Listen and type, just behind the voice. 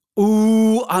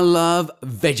I love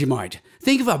Vegemite.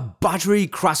 Think of a buttery,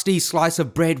 crusty slice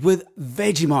of bread with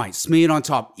Vegemite smeared on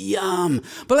top. Yum!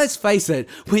 But let's face it,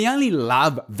 we only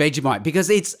love Vegemite because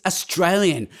it's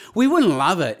Australian. We wouldn't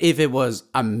love it if it was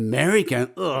American.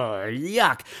 Ugh,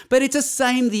 yuck. But it's the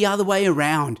same the other way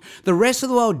around. The rest of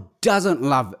the world doesn't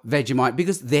love Vegemite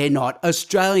because they're not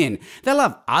Australian. They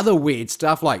love other weird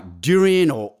stuff like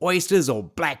durian or oysters or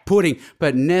black pudding,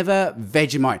 but never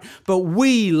Vegemite. But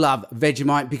we love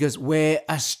Vegemite because we're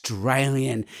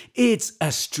Australian. It's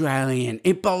Australian.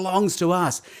 It belongs to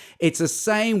us. It's the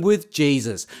same with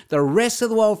Jesus. The rest of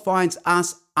the world finds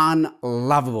us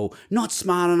unlovable, not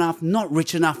smart enough, not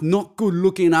rich enough, not good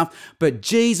looking enough, but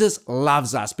Jesus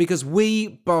loves us because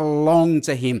we belong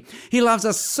to him. He loves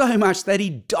us so much that he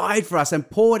died for us and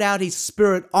poured out his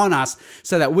spirit on us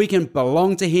so that we can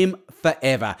belong to him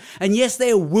forever. And yes,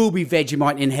 there will be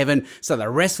Vegemite in heaven, so the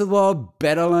rest of the world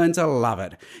better learn to love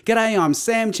it. G'day, I'm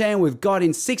Sam Chan with God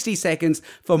in 60 Seconds.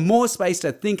 For more space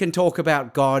to think and talk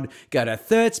about God, go to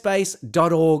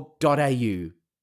thirdspace.org.au.